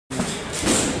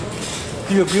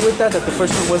Do you agree with that? That the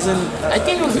first one wasn't? I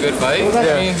think it was a good fight.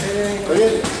 Yeah. I mean,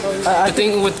 the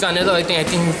thing with Canelo, I think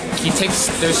he takes.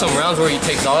 There's some rounds where he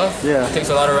takes off. Yeah. He takes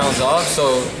a lot of rounds off.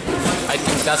 So I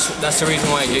think that's the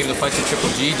reason why I gave the fight to Triple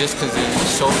G, just because he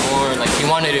showed more. Like he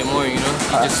wanted it more. You know,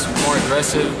 he just more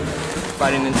aggressive,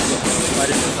 fighting the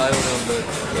title. But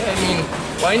yeah, I mean,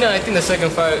 why not? I think the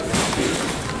second fight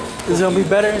is gonna be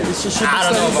better. It should be I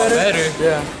don't know about better.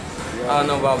 Yeah. I don't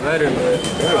know about better, but.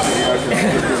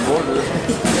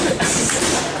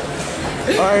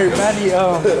 All right, Manny.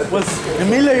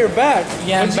 Emilio, you're back.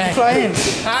 Yeah, I'm When'd back. you fly in?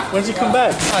 Huh? When'd you come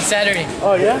back? On Saturday.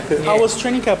 Oh yeah? How was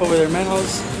training camp over there, man?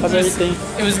 How's everything?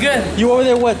 It was good. You over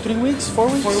there what? 3 weeks? 4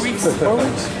 weeks? 4 weeks. 4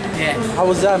 weeks? Yeah. How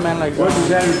was that, man? Like, It was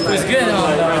good.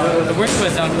 The work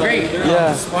was great.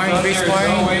 Yeah. Sparring, great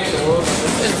sparring.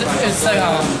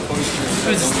 It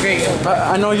was great.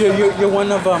 I know you're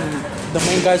one of the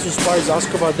main guys who spars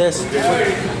Oscar Valdez.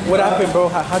 What happened, bro?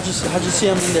 How'd you see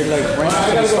him in there, like, right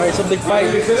after this fight? It's a big fight.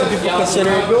 Some people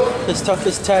consider it his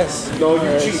toughest test.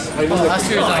 Oscar's he's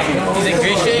in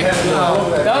great shape.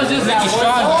 That was just Nicky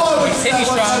Strong. He's hitting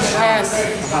strong fast.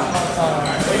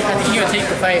 I think he'll take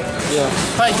the fight. Yeah.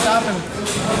 Probably stop him.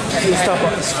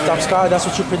 Stop Scott. That's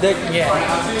what you predict. Yeah.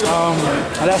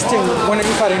 Last thing. When are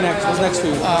you fighting next? What's next for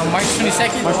you? March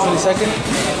 22nd. March 22nd.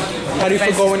 How do you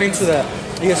feel going into that?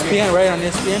 ESPN, right? On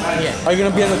ESPN? Yeah. Are you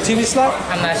gonna be on the TV slot?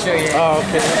 I'm not sure yet. Oh,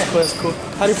 okay. That's cool.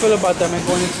 How do you feel about that, man?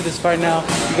 Going into this fight now,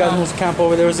 you guys moved camp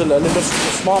over there. It was a little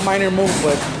small, minor move,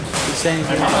 but you're saying.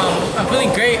 I'm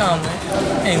feeling great.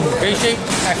 In great shape.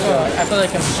 I feel like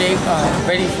I'm in shape.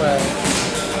 Ready for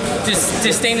just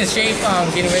staying in shape.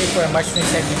 Getting ready for March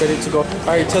 22nd. Ready to go.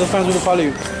 All right. Tell the fans where to follow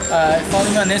you. Follow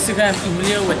me on Instagram,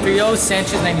 Emilio with 3 O's,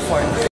 Sanchez 94.